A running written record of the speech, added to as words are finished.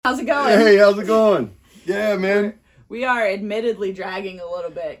How's it going? Hey, how's it going? Yeah, man. We are admittedly dragging a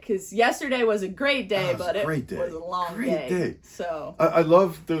little bit because yesterday was a great day, but it was a long day. So I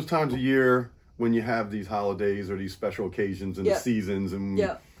love those times of year when you have these holidays or these special occasions and the seasons and,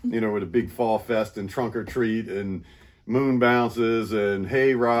 with a big fall fest and trunk or treat and moon bounces and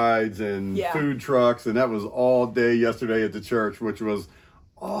hay rides and food trucks. And that was all day yesterday at the church, which was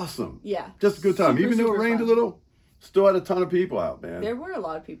awesome. Yeah. Just a good time. Even though it rained fun. A little. Still had a ton of people out, man. There were a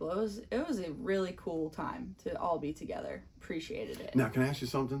lot of people. It was a really cool time to all be together. Appreciated it. Now, can I ask you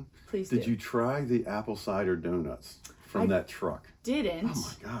something? Please Did you try the apple cider donuts from that truck? Didn't.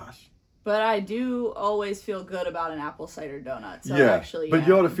 Oh my gosh. But I do always feel good about an apple cider donut. So but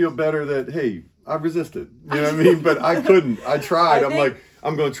you ought to feel better that, hey, I resisted. You know what I mean? But I couldn't. I tried.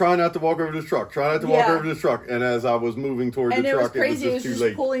 I'm going to try not to walk over this truck. Try not to walk over this truck. And as I was moving toward the truck, it was just too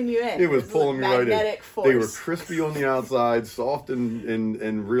late. Pulling you in. It was pulling me right in. Force. They were crispy on the outside, soft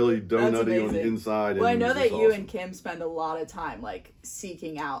and really donutty on the inside. Well, I know that you and Kim spend a lot of time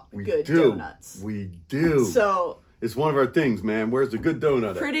seeking out good donuts. We do. So it's one of our things, man. Where's the good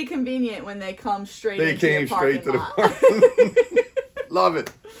donut? Pretty convenient when they come straight. They came straight to the parking. Love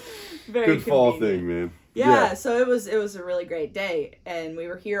it. Very good fall thing, man. Yeah, so it was a really great day, and we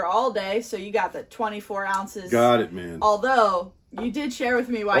were here all day. So you got the 24 ounces. Got it, man. Although you did share with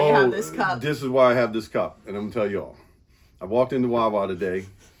me why you have this cup. This is why I have this cup, and I'm gonna tell you all. I walked into Wawa today.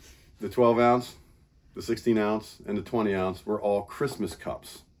 The 12 ounce, the 16 ounce, and the 20 ounce were all Christmas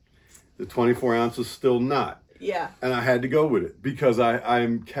cups. The 24 ounce is still not. Yeah. And I had to go with it because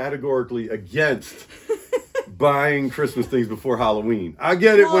I'm categorically against buying Christmas things before Halloween. I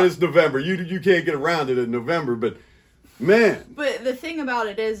get it when it's November. You can't get around it in November, but man. But the thing about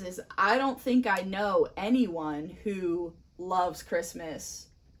it is I don't think I know anyone who loves Christmas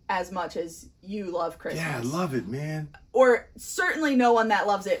as much as you love Christmas. Yeah, I love it, man. Or certainly no one that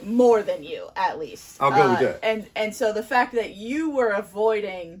loves it more than you, at least. I'll go with that. And so the fact that you were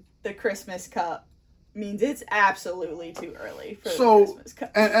avoiding the Christmas cup means it's absolutely too early for the Christmas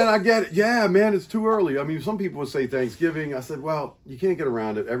cup. And I get it. Yeah, man, it's too early. I mean, some people would say Thanksgiving. I said, well, you can't get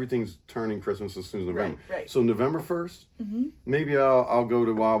around it. Everything's turning Christmas as soon as November. Right. So November 1st, maybe I'll go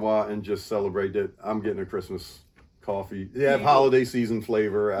to Wawa and just celebrate that I'm getting a Christmas coffee. They have holiday season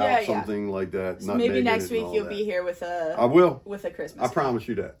flavor out, something like that. So maybe next week you'll be here with I will. With a Christmas I promise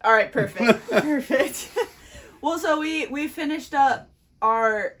you that. All right, perfect. Perfect. Well, so we finished up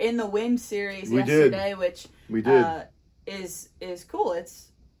our In the Wind series yesterday, which we did. Is cool. It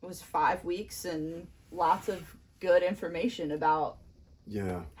was 5 weeks and lots of good information about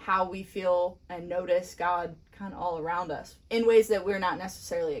how we feel and notice God kind of all around us in ways that we're not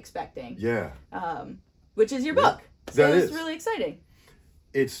necessarily expecting. Yeah. Which is your book. So it's really exciting.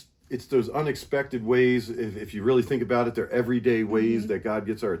 It's those unexpected ways. If you really think about it, they're everyday ways that God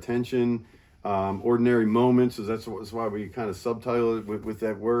gets our attention. Ordinary moments, that's why we kind of subtitle it with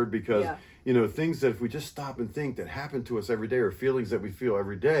that word, because things that if we just stop and think that happen to us every day, or feelings that we feel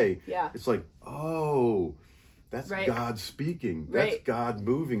every day, it's like, oh, that's God speaking. That's God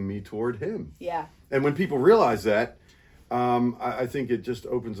moving me toward Him. Yeah. And when people realize that, I think it just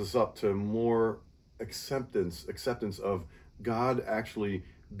opens us up to more acceptance of God actually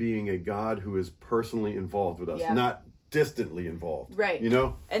being a God who is personally involved with us, not distantly involved. Right.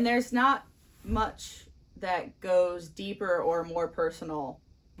 And there's not much that goes deeper or more personal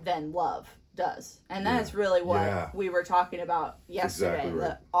than love does. And that's really what we were talking about yesterday. Exactly right.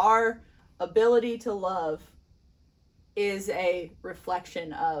 That our ability to love is a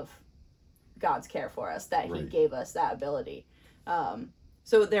reflection of God's care for us, that He gave us that ability.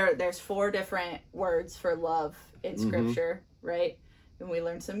 So there's 4 different words for love in Scripture, right? And we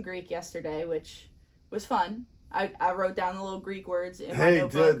learned some Greek yesterday, which was fun. I wrote down the little Greek words in my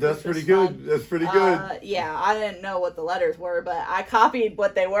notebook. That's pretty good. That's pretty good. I didn't know what the letters were, but I copied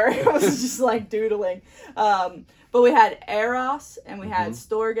what they were. I was just doodling. But we had eros, and we had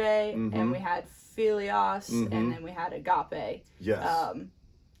storge, and we had philios, and then we had agape. Yes.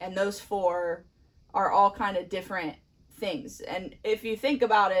 And those 4 are all kind of different things. And if you think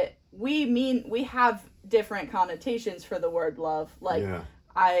about it, we have different connotations for the word love.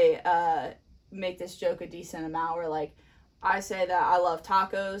 I make this joke a decent amount where I say that I love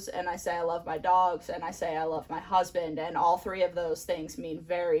tacos, and I say I love my dogs, and I say I love my husband, and all 3 of those things mean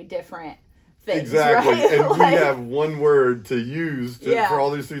very different things. Exactly. Right? And we have one word to use for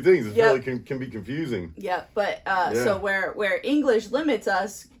all these 3 things. It really can be confusing. Yeah, but so where English limits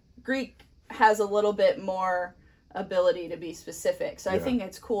us, Greek has a little bit more ability to be specific. So I think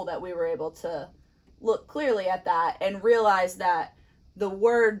it's cool that we were able to look clearly at that and realize that the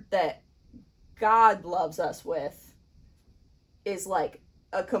word that God loves us with is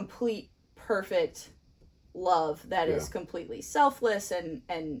a complete, perfect love that is completely selfless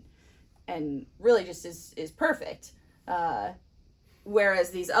and really just is perfect. Whereas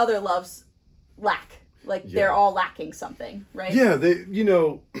these other loves lack. Like, they're all lacking something, right? Yeah, they, you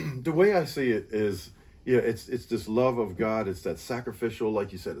know, the way I see it is, it's this love of God. It's that sacrificial,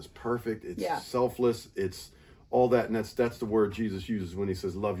 like you said, it's perfect. It's selfless. It's all that. And that's the word Jesus uses when he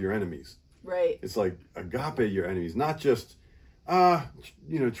says, love your enemies. Right. It's like agape your enemies, not just,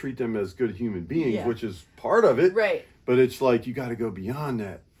 treat them as good human beings, which is part of it. Right. But it's like, you got to go beyond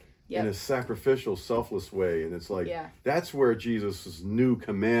that in a sacrificial, selfless way. And it's like, that's where Jesus' new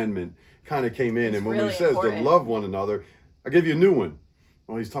commandment kind of came in. It's and when really he says important. To love one another, I give you a new one.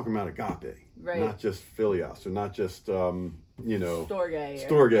 Well, he's talking about agape, not just philios, or not just, storge,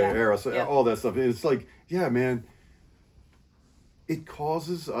 eros, all that stuff. And it's like, man, it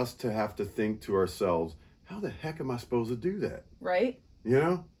causes us to have to think to ourselves, how the heck am I supposed to do that? Right. You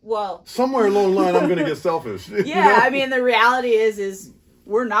know? Well, somewhere along the line, I'm going to get selfish. Yeah, you know? I mean, the reality is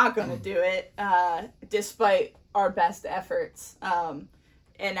we're not going to do it, despite our best efforts.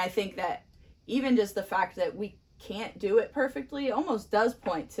 And I think that even just the fact that we can't do it perfectly almost does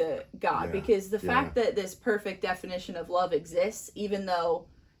point to God, because the fact that this perfect definition of love exists, even though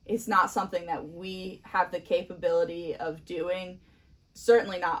it's not something that we have the capability of doing,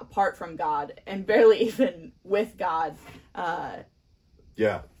 certainly not apart from God, and barely even with God,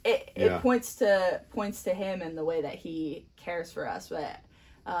 it points to him and the way that he cares for us. But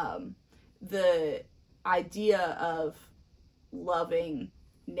the idea of loving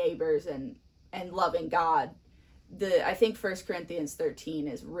neighbors and loving God, I think 1 Corinthians 13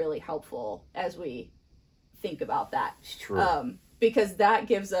 is really helpful as we think about that. It's true. Because that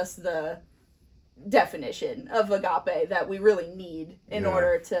gives us the definition of agape that we really need in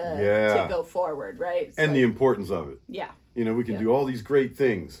order to go forward, right? It's and the importance of it. Yeah. You know, we can do all these great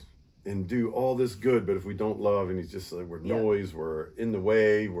things and do all this good, but if we don't love, and he's just like, we're noise, we're in the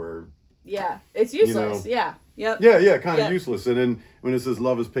way, we're... Yeah, it's useless. Kind of useless. And then when it says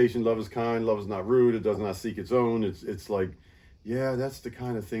love is patient, love is kind, love is not rude, it does not seek its own, it's like, that's the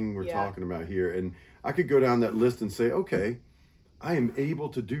kind of thing we're talking about here. And I could go down that list and say, okay, I am able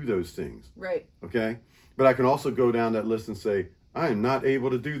to do those things. Right. Okay? But I can also go down that list and say, I am not able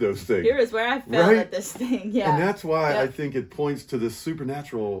to do those things. Here is where I failed at this thing. Yeah. And that's why I think it points to this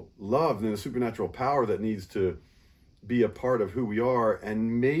supernatural love and the supernatural power that needs to be a part of who we are.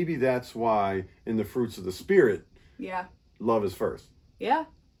 And maybe that's why in the fruits of the Spirit, love is first. Yeah.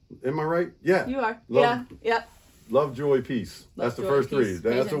 Am I right? Yeah. You are. Love, Yep. Love, joy, peace. That's the first three.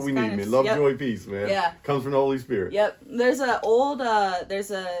 That's what we need, man. Love, joy, peace, man. Yeah. Comes from the Holy Spirit. Yep.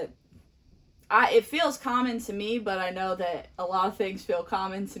 It feels common to me, but I know that a lot of things feel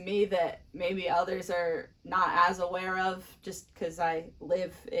common to me that maybe others are not as aware of, just because I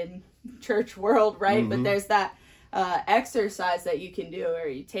live in church world, right? Mm-hmm. But there's that exercise that you can do where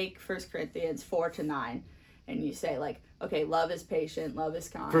you take 1 Corinthians 4-9 and you say, like, okay, love is patient, love is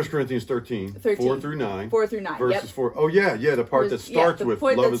kind. 1 Corinthians 13, 4 through 9. 4 through 9, verses 4. Oh, the part that starts with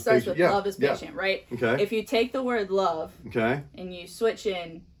love is patient. Love is patient, right? Okay. If you take the word love and you switch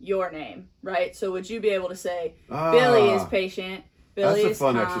in your name, right? So would you be able to say, Billy is patient, Billy is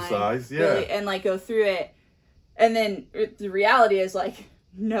kind. That's a fun exercise, Billy, and, like, go through it. And then the reality is, like,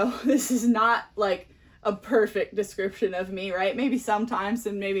 no, this is not, like, a perfect description of me, right? Maybe sometimes,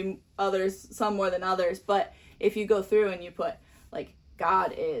 and maybe others, some more than others, but if you go through and you put, like,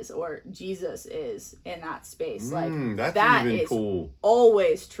 God is or Jesus is in that space, like, that is cool.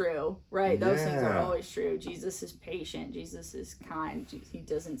 Always true, right? Those things are always true. Jesus is patient. Jesus is kind. He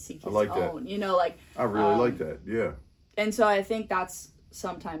doesn't seek his own. That. You know, like... I really like that, yeah. And so I think that's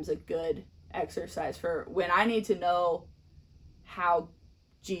sometimes a good exercise for when I need to know how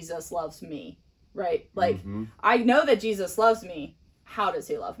Jesus loves me, right? Like, I know that Jesus loves me. How does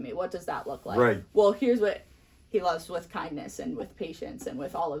he love me? What does that look like? Right. Well, here's what he loves with kindness and with patience and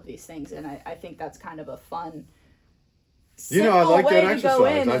with all of these things. And I think that's kind of a fun, I like that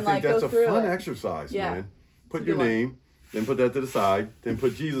exercise. I think that's a fun exercise, man. Put your name, then put that to the side, then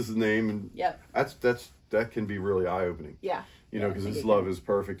put Jesus' name, and that can be really eye-opening. Yeah. Because his love is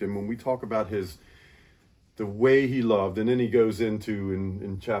perfect. And when we talk about the way he loved, and then he goes into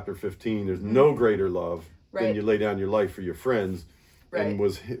in chapter 15, there's no greater love than you lay down your life for your friends, and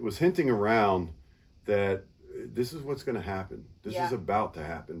was hinting around that this is what's going to happen. This is about to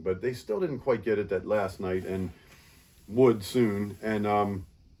happen. But they still didn't quite get it that last night, and would soon. And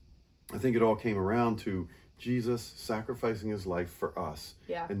I think it all came around to Jesus sacrificing his life for us.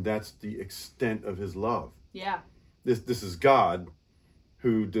 Yeah. And that's the extent of his love. Yeah. This is God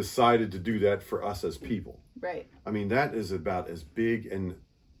who decided to do that for us as people. Right. I mean, that is about as big and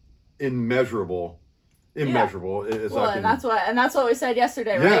immeasurable as I can. And that's what we said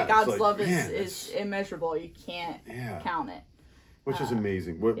yesterday, right? Yeah, God's like, love is immeasurable. You can't count it. Which is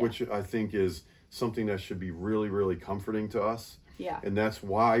amazing. Which I think is something that should be really, really comforting to us. Yeah. And that's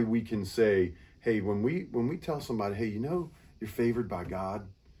why we can say, hey, when we tell somebody, hey, you're favored by God,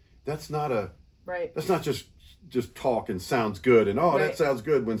 that's not just talk and sounds good and that sounds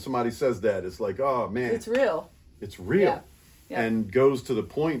good when somebody says that. It's like, oh man. It's real. It's real. Yeah. Yeah. And goes to the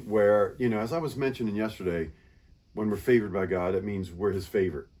point where, as I was mentioning yesterday, when we're favored by God, it means we're his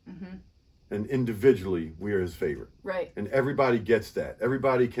favorite. Mm-hmm. And individually, we are his favorite. Right. And everybody gets that.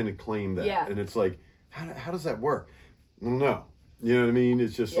 Everybody can claim that. Yeah. And it's like, how does that work? I don't know. You know what I mean?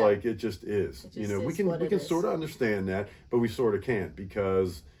 It's just like, it just is. We can sort of understand that, but we sort of can't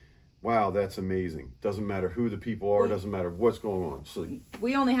because, wow, that's amazing. Doesn't matter who the people are. Doesn't matter what's going on. So,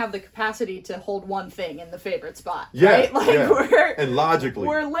 we only have the capacity to hold one thing in the favorite spot, right? And logically.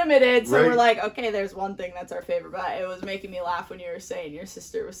 We're limited, so we're like, okay, there's one thing that's our favorite. But it was making me laugh when you were saying your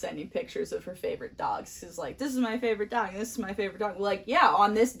sister was sending pictures of her favorite dogs. She's like, this is my favorite dog. This is my favorite dog. We're like, yeah,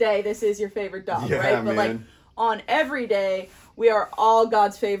 on this day, this is your favorite dog, right? But man. On every day, we are all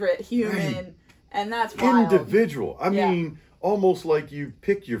God's favorite human, and that's wild. Individual. I mean, almost like you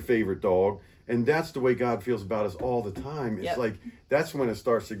pick your favorite dog, and that's the way God feels about us all the time. It's like, that's when it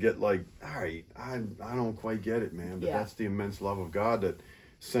starts to get like, all right, I don't quite get it, man. But that's the immense love of God that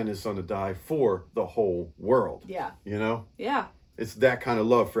sent his son to die for the whole world. Yeah. Yeah. It's that kind of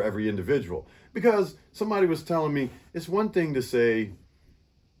love for every individual. Because somebody was telling me, it's one thing to say,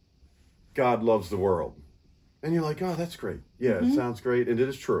 God loves the world. And you're like, oh, that's great. Yeah, It sounds great. And it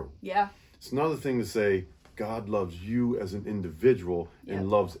is true. Yeah. It's another thing to say, God loves you as an individual and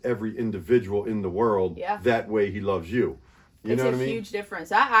loves every individual in the world that way he loves you. You know what I mean? It's a huge difference.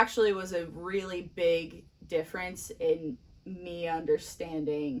 That actually was a really big difference in me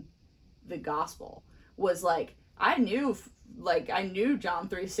understanding the gospel. Was like, I knew John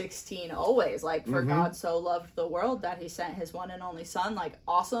 3:16 always, like, for God so loved the world that he sent his one and only son. Like,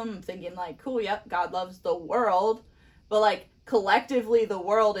 awesome. I'm thinking like, cool, yep, God loves the world. But like, collectively, the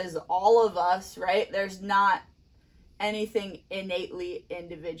world is all of us, right? There's not anything innately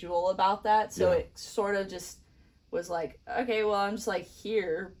individual about that. So it sort of just was like, okay, well, I'm just like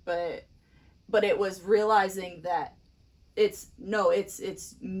here, but it was realizing that it's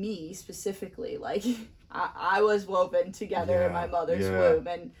me specifically. Like, I was woven together in my mother's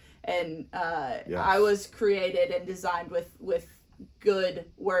womb, and I was created and designed with good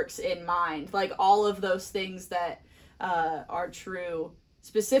works in mind. Like, all of those things that are true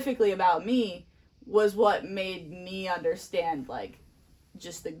specifically about me was what made me understand, like,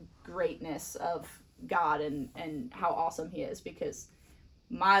 just the greatness of God and how awesome he is, because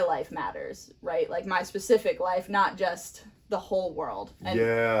my life matters, right? Like, my specific life, not just the whole world.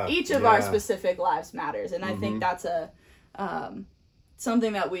 And each of our specific lives matters. And I think that's a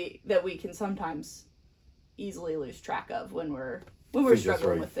something that we can sometimes easily lose track of when we're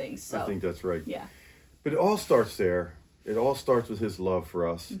struggling with things. So I think that's right. Yeah. But it all starts there. It all starts with his love for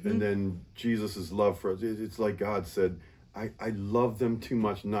us, and then Jesus' love for us. It's like God said, I love them too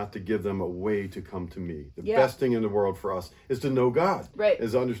much not to give them a way to come to me. The best thing in the world for us is to know God,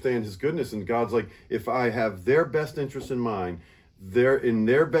 is to understand his goodness. And God's like, if I have their best interest in mind, in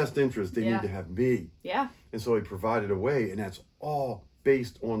their best interest, they need to have me. Yeah. And so he provided a way, and that's all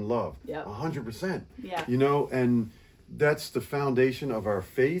based on love. 100%. Yeah. And that's the foundation of our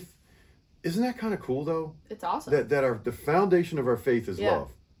faith. Isn't that kind of cool, though? It's awesome. That the foundation of our faith is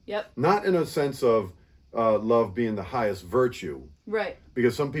love. Yep. Not in a sense of love being the highest virtue. Right.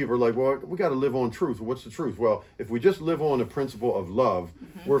 Because some people are like, well, we got to live on truth. What's the truth? Well, if we just live on the principle of love,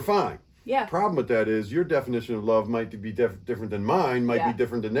 we're fine. Yeah. Problem with that is your definition of love might be different than mine, might be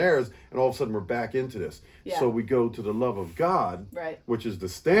different than theirs, and all of a sudden we're back into this. Yeah. So we go to the love of God, which is the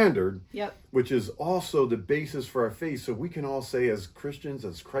standard, which is also the basis for our faith. So we can all say, as Christians,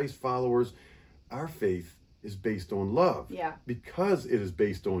 as Christ followers, our faith is based on love. Yeah. Because it is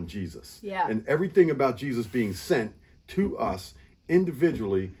based on Jesus. Yeah. And everything about Jesus being sent to us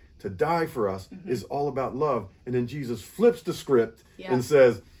individually to die for us is all about love. And then Jesus flips the script and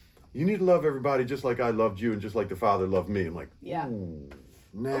says, you need to love everybody just like I loved you and just like the Father loved me. I'm like, ooh,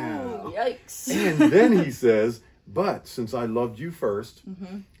 now. Ooh, yikes. And then he says, but since I loved you first,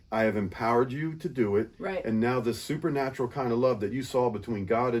 I have empowered you to do it. Right. And now this supernatural kind of love that you saw between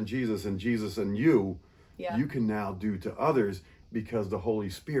God and Jesus and you, you can now do to others because the Holy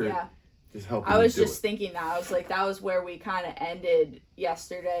Spirit is helping you do it. I was just thinking that. I was like, that was where we kind of ended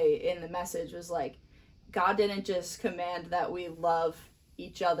yesterday in the message, was like, God didn't just command that we love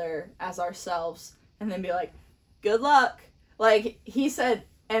each other as ourselves, and then be like, good luck. Like, he said,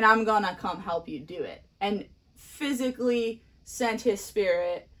 and I'm gonna come help you do it. And physically sent his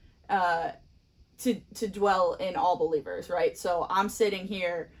spirit to dwell in all believers, right? So I'm sitting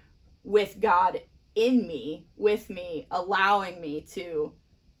here with God in me, with me, allowing me to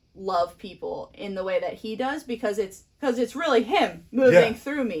love people in the way that he does, because it's really him moving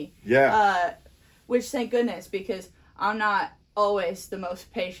through me. Yeah. Which, thank goodness, because I'm not always the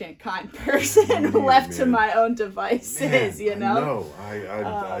most patient, kind person left to my own devices, you know?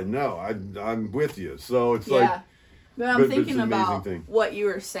 I know. I'm with you. So it's but I'm thinking about thing. What you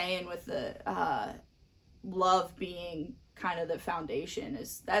were saying with the love being kind of the foundation.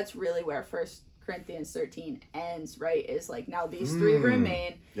 That's really where 1 Corinthians 13 ends, right? Is like, now these three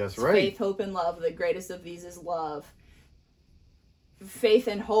remain. That's right. Faith, hope, and love. The greatest of these is love. Faith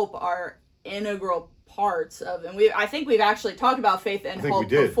and hope are integral parts of, and I think we've actually talked about faith and hope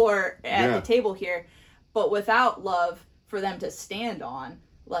before at the table here, but without love for them to stand on,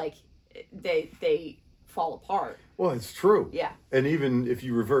 like, they fall apart. Well, it's true. Yeah. And even if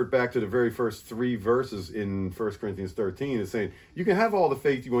you revert back to the very first 3 verses in 1 Corinthians 13, it's saying you can have all the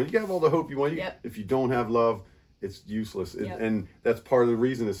faith you want, you can have all the hope you want. If you don't have love, it's useless. And that's part of the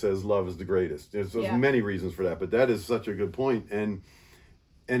reason it says love is the greatest. There's many reasons for that, but that is such a good point. And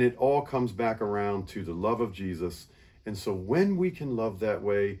it all comes back around to the love of Jesus. And so when we can love that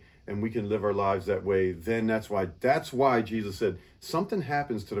way and we can live our lives that way, then that's why Jesus said, something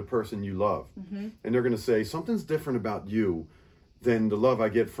happens to the person you love. Mm-hmm. And they're going to say, something's different about you than the love I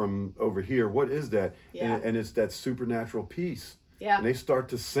get from over here. What is that? Yeah. And it's that supernatural peace. Yeah. And they start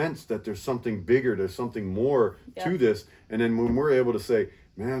to sense that there's something bigger, there's something more to this. And then when we're able to say,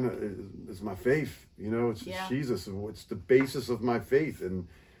 man, it's my faith, it's Jesus, it's the basis of my faith. And,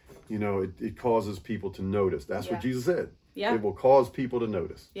 it causes people to notice. That's what Jesus said. Yeah. It will cause people to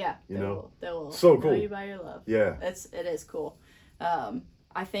notice. Yeah. They will so know cool. you by your love. Yeah. It is cool.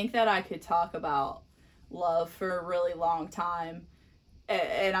 I think that I could talk about love for a really long time.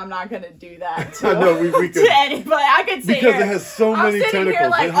 And I'm not going to do that to, we could, to anybody. I could sit because here. it has so many tentacles. I'm sitting here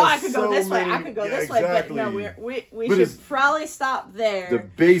like, I could go this way. Many, I could go this way. But no, we should probably stop there. The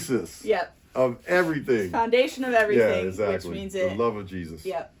basis. Yep. Of everything. Foundation of everything. Yeah, exactly. Which means the love of Jesus.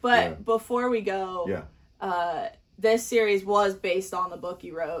 Yeah. But before we go, this series was based on the book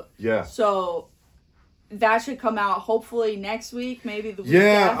you wrote. Yeah. So that should come out hopefully next week, maybe the week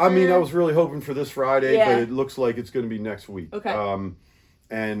after. I mean, I was really hoping for this Friday, but it looks like it's going to be next week. Okay.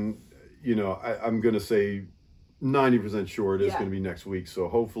 And, I'm going to say 90% sure it is going to be next week. So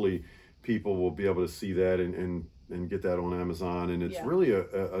hopefully people will be able to see that and get that on Amazon. And it's really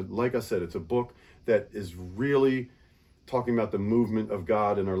a like I said, it's a book that is really talking about the movement of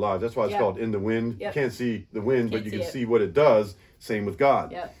God in our lives. That's why it's called In the Wind. Yep. You can't see the wind, but you can see what it does. Same with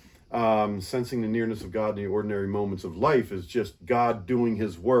God. Yep. Sensing the nearness of God in the ordinary moments of life is just God doing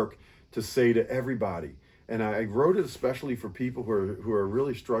his work to say to everybody. And I wrote it especially for people who are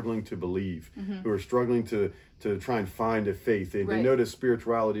really struggling to believe, who are struggling to try and find a faith. They know that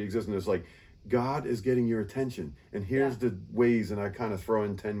spirituality exists, and it's like, God is getting your attention. And here's the ways, and I kind of throw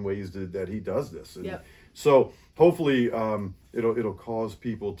in 10 ways that he does this. And so hopefully it'll cause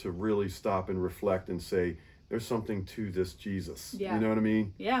people to really stop and reflect and say, there's something to this Jesus. Yeah. You know what I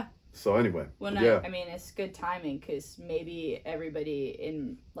mean? Yeah. So anyway. Well, I mean, it's good timing because maybe everybody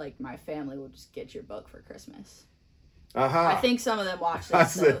in like my family will just get your book for Christmas. I think some of them watch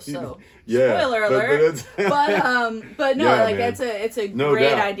this, so spoiler alert. But no, it's a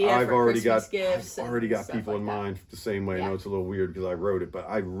great idea for Christmas gifts. I've already got people in mind the same way. I know it's a little weird because I wrote it, but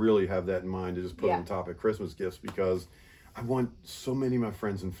I really have that in mind to just put on top of Christmas gifts because I want so many of my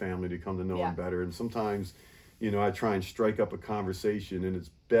friends and family to come to know him better. And sometimes, I try and strike up a conversation, and it's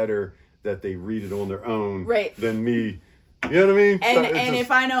better that they read it on their own than me. You know what I mean? And if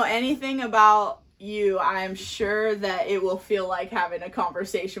I know anything about you, I'm sure that it will feel like having a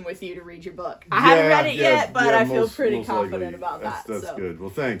conversation with you to read your book. I haven't read it yet, but I feel pretty confident about that. That's good. Well,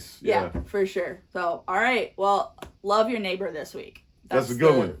 thanks. Yeah, for sure. So, all right. Well, love your neighbor this week. That's a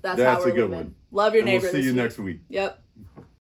good one. That's how we're living. Love your neighbor this week. We'll see you next week. Yep.